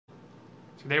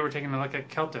Today we're taking a look at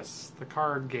Keltis, the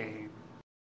card game.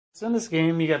 So in this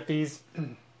game you got these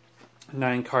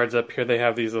 9 cards up here. They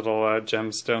have these little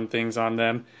gemstone things on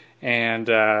them, and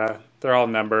they're all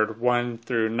numbered 1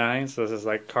 through 9, so this is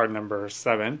like card number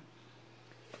 7.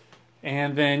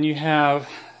 And then you have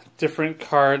different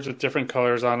cards with different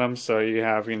colors on them. So you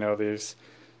have, this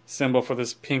symbol for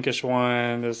this pinkish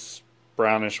one, this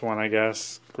brownish one, I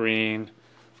guess, green,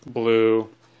 blue,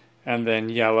 and then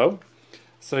yellow.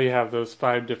 So you have those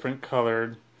 5 different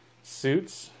colored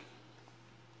suits.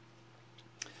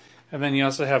 And then you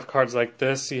also have cards like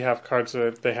this. You have cards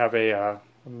that they have a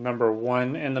number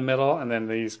 1 in the middle, and then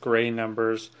these gray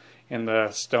numbers in the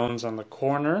stones on the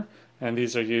corner. And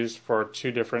these are used for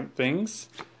 2 different things.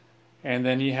 And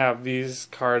then you have these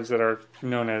cards that are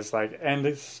known as like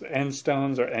end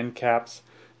stones or end caps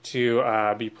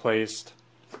to be placed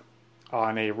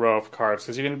on a row of cards,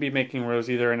 because you're going to be making rows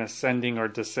either in ascending or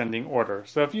descending order.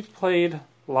 So if you've played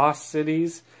Lost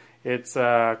Cities, it's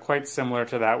quite similar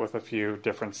to that with a few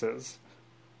differences.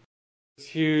 This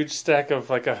huge stack of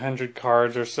like 100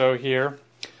 cards or so here,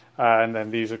 and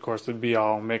then these of course would be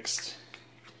all mixed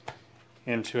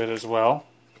into it as well.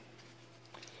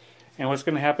 And what's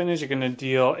going to happen is you're going to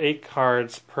deal 8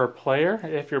 cards per player.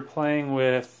 If you're playing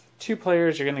with 2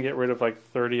 players, you're going to get rid of like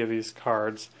 30 of these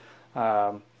cards.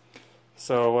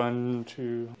 So 1,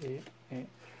 2, 8.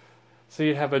 So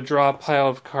you'd have a draw pile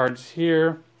of cards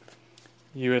here.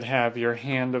 You would have your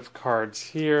hand of cards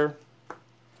here.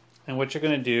 And what you're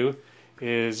going to do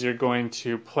is you're going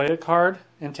to play a card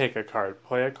and take a card.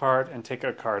 Play a card and take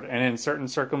a card. And in certain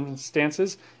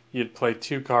circumstances, you'd play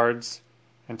 2 cards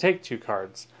and take 2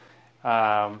 cards.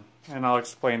 And I'll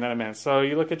explain that in a minute. So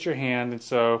you look at your hand, and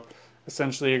so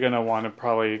essentially you're going to want to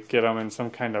probably get them in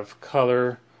some kind of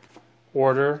color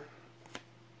order.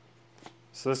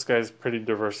 So this guy's a pretty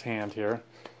diverse hand here.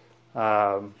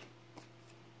 And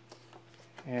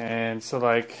so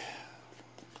like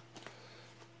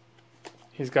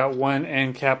he's got 1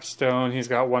 end cap stone, he's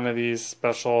got 1 of these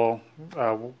special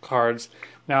cards.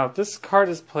 Now if this card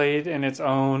is played in its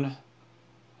own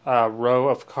row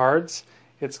of cards,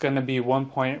 it's going to be 1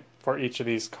 point for each of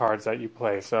these cards that you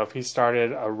play. So if he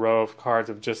started a row of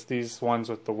cards of just these ones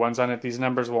with the 1s on it, these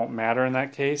numbers won't matter in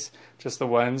that case, just the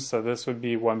 1s. So this would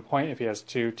be 1 point. If he has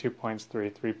 2, 2 points, 3,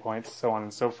 3 points, so on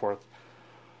and so forth.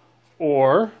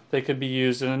 Or they could be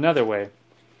used in another way.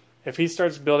 If he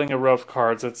starts building a row of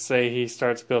cards, let's say he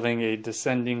starts building a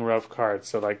descending row of cards,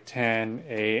 so like 10,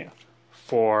 8,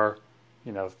 4,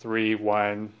 3,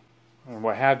 1, and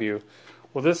what have you.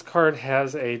 Well, this card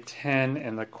has a 10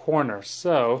 in the corner,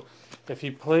 so if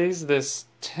he plays this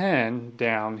 10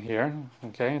 down here,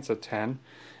 okay, it's a 10.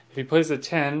 If he plays a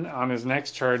 10 on his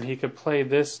next turn, he could play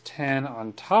this 10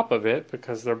 on top of it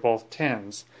because they're both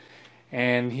 10s.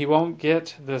 And he won't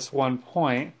get this 1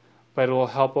 point, but it will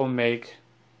help him make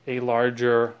a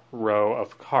larger row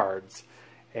of cards.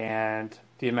 And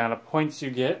the amount of points you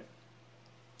get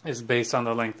is based on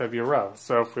the length of your row.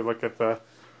 So if we look at the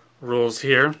rules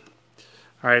here,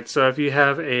 alright, so if you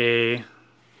have a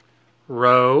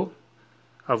row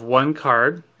of 1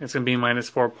 card, it's going to be minus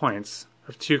 4 points.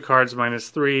 Of 2 cards, minus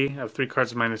 3. Of 3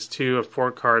 cards, minus 2. Of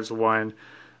 4 cards, 1.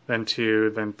 Then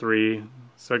 2. Then 3.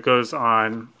 So it goes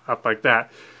on up like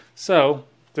that. So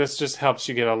this just helps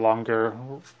you get a longer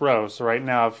row. So right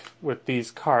now, with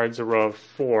these cards, a row of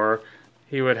 4,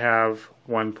 he would have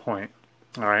 1 point.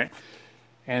 Alright,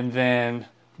 and then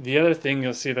the other thing,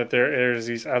 you'll see that there's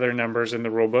these other numbers in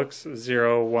the rule books,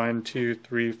 0, 1, 2,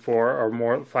 3, 4, or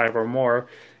more, 5 or more,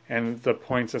 and the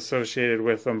points associated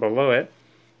with them below it.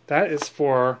 That is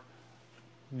for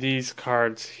these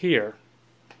cards here.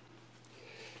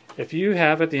 If you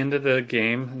have at the end of the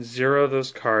game 0 of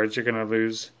those cards, you're going to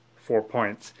lose 4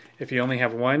 points. If you only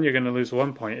have 1, you're going to lose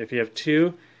 1 point. If you have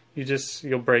 2,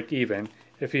 you'll break even.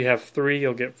 If you have 3,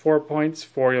 you'll get 4 points.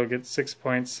 4, you'll get 6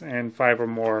 points, and 5 or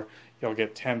more, you'll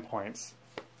get 10 points.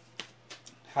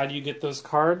 How do you get those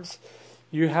cards?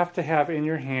 You have to have in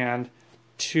your hand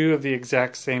 2 of the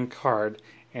exact same card,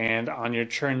 and on your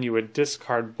turn you would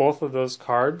discard both of those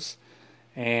cards.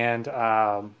 And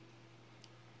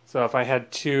so if I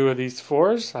had 2 of these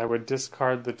 4s, I would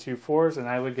discard the 2 4s, and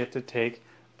I would get to take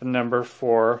the number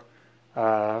 4,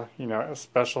 a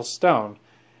special stone.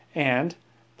 And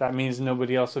that means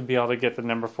nobody else would be able to get the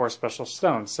number 4 special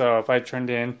stone. So if I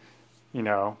turned in,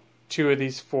 2 of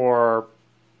these 4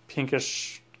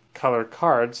 pinkish colored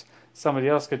cards, somebody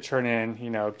else could turn in, 2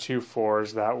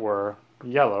 4s that were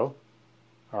yellow,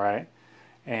 all right,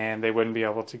 and they wouldn't be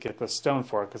able to get the stone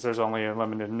for it because there's only a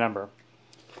limited number.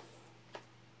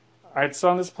 Alright, so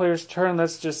on this player's turn,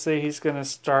 let's just say he's going to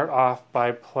start off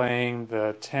by playing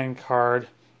the 10 card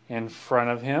in front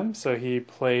of him. So he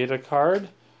played a card,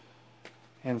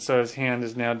 and so his hand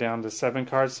is now down to 7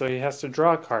 cards, so he has to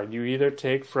draw a card. You either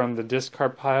take from the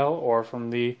discard pile or from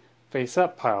the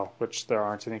face-up pile, which there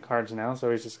aren't any cards now, so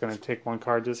he's just going to take 1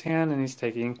 card to his hand, and he's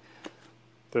taking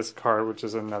this card, which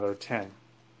is another 10.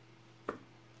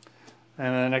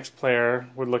 And the next player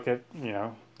would look at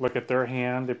their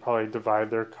hand. They probably divide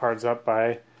their cards up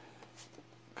by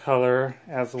color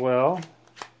as well.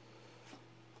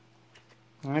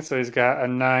 Alright, so he's got a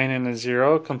 9 and a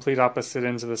 0, complete opposite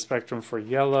ends of the spectrum for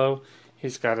yellow.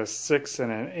 He's got a 6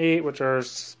 and an 8, which are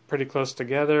pretty close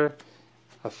together.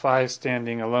 A 5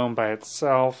 standing alone by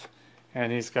itself.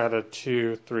 And he's got a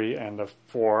 2, 3, and a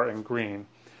 4 in green.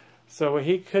 So what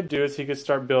he could do is he could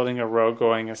start building a row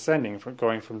going ascending,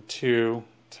 going from 2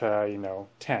 to,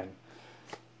 10.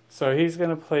 So he's going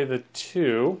to play the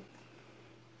 2,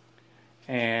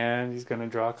 and he's going to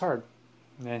draw a card.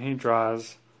 And he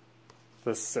draws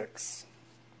the 6.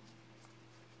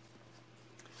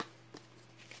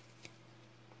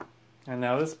 And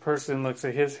now this person looks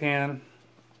at his hand.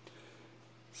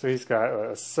 So he's got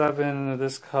a 7 of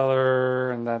this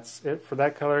color, and that's it for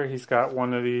that color. He's got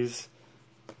one of these,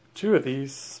 2 of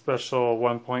these special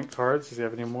 1-point cards. Does he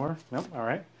have any more? Nope. All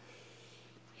right.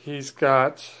 He's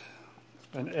got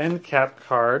an end cap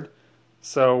card.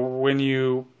 So when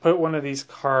you put one of these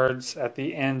cards at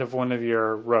the end of one of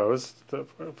your rows,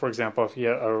 for example, if you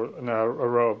had a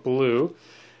row of blue,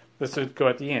 this would go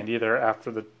at the end, either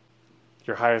after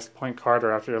your highest point card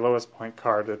or after your lowest point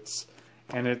card.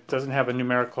 And it doesn't have a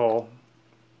numerical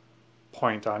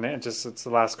point on it. It's the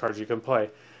last card you can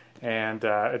play. And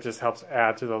it just helps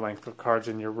add to the length of cards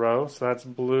in your row. So that's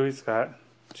blue. He's got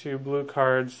 2 blue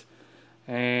cards,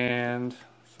 and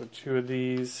so 2 of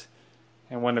these,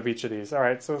 and 1 of each of these. All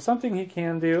right, so something he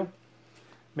can do.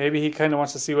 Maybe he kind of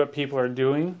wants to see what people are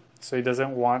doing, so he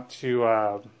doesn't want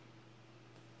to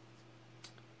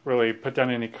really put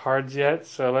down any cards yet.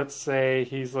 So let's say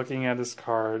he's looking at his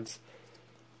cards,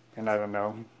 and I don't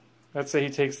know. Let's say he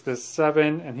takes this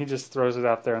 7, and he just throws it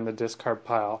out there in the discard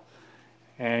pile.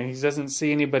 And he doesn't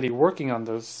see anybody working on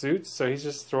those suits, so he's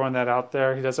just throwing that out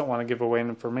there. He doesn't want to give away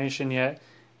information yet,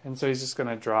 and so he's just going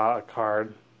to draw a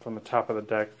card from the top of the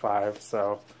deck, 5.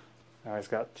 So now he's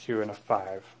got 2 and a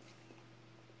 5.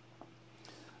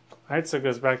 Alright, so it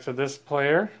goes back to this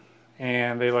player,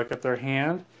 and they look at their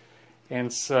hand,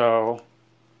 and so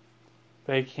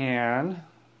they can,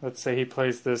 let's say he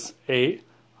plays this 8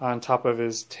 on top of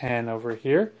his 10 over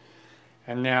here,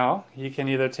 and now he can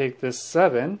either take this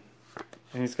 7,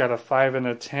 and he's got a 5 and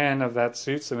a 10 of that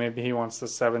suit, so maybe he wants the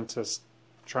 7 to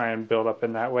try and build up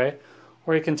in that way.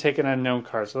 Or he can take an unknown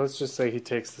card. So let's just say he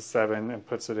takes the 7 and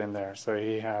puts it in there. So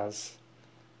he has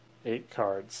 8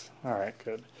 cards. Alright,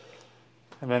 good.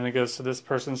 And then it goes to this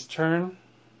person's turn.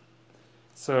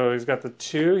 So he's got the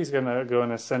 2. He's going to go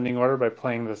in ascending order by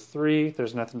playing the 3.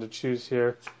 There's nothing to choose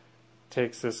here.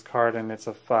 Takes this card, and it's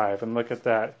a 5. And look at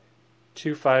that.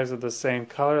 2 5s of the same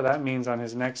color. That means on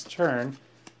his next turn,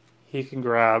 he can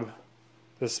grab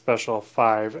this special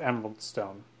 5 emerald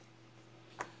stone.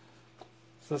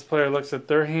 So this player looks at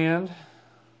their hand,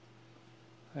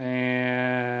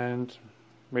 and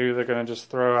maybe they're going to just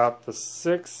throw out the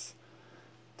 6,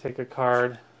 take a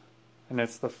card, and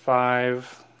it's the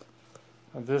 5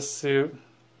 of this suit.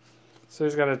 So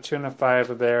he's got a 2 and a 5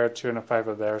 of there, 2 and a 5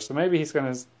 of there. So maybe he's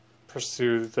going to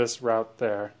pursue this route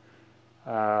there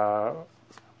over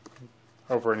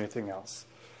anything else.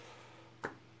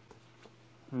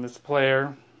 And this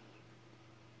player,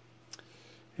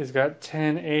 he's got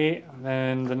 10, 8, and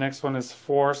then the next one is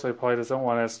 4, so he probably doesn't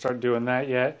want to start doing that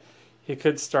yet. He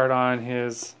could start on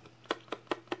his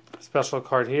special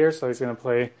card here, so he's going to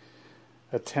play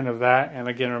a 10 of that. And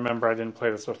again, remember, I didn't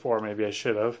play this before, maybe I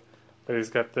should have. But he's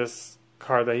got this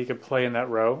card that he could play in that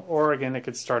row, or again, it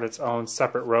could start its own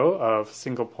separate row of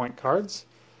single point cards.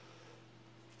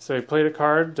 So he played a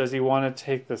card. Does he want to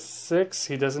take the 6?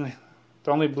 He doesn't. The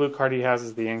only blue card he has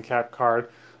is the end cap card,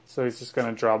 so he's just going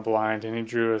to draw blind, and he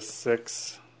drew a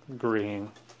 6 green.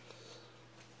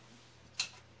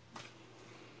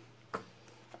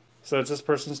 So it's this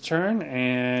person's turn,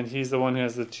 and he's the one who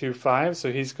has the 2 5s,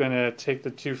 so he's going to take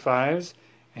the 2 5s,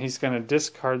 and he's going to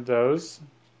discard those,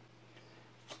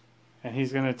 and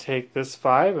he's going to take this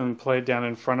 5 and play it down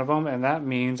in front of him, and that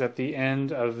means at the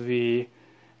end of the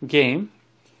game,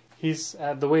 he's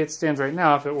the way it stands right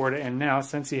now, if it were to end now,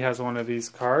 since he has one of these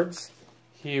cards,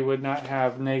 he would not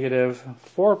have negative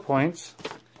 4 points.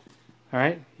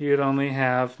 Alright, he would only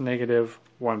have negative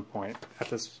 1 point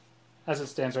as it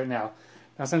stands right now.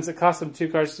 Now, since it costs him 2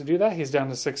 cards to do that, he's down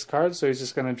to 6 cards, so he's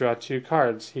just going to draw 2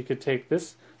 cards. He could take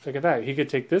this Look at that. He could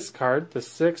take this card, the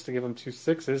 6, to give him 2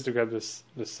 6s to grab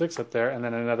the 6 up there, and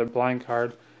then another blind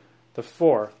card, the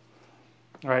 4.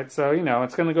 Alright, so, you know,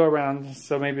 it's going to go around.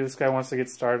 So maybe this guy wants to get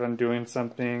started on doing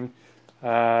something.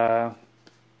 Who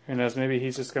knows, maybe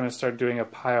he's just going to start doing a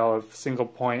pile of single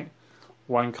point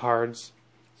 1 cards.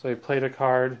 So he played a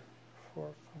card, 4,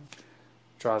 5,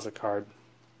 draws a card.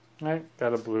 Alright,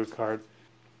 got a blue card.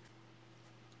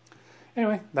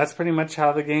 Anyway, that's pretty much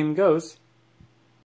how the game goes.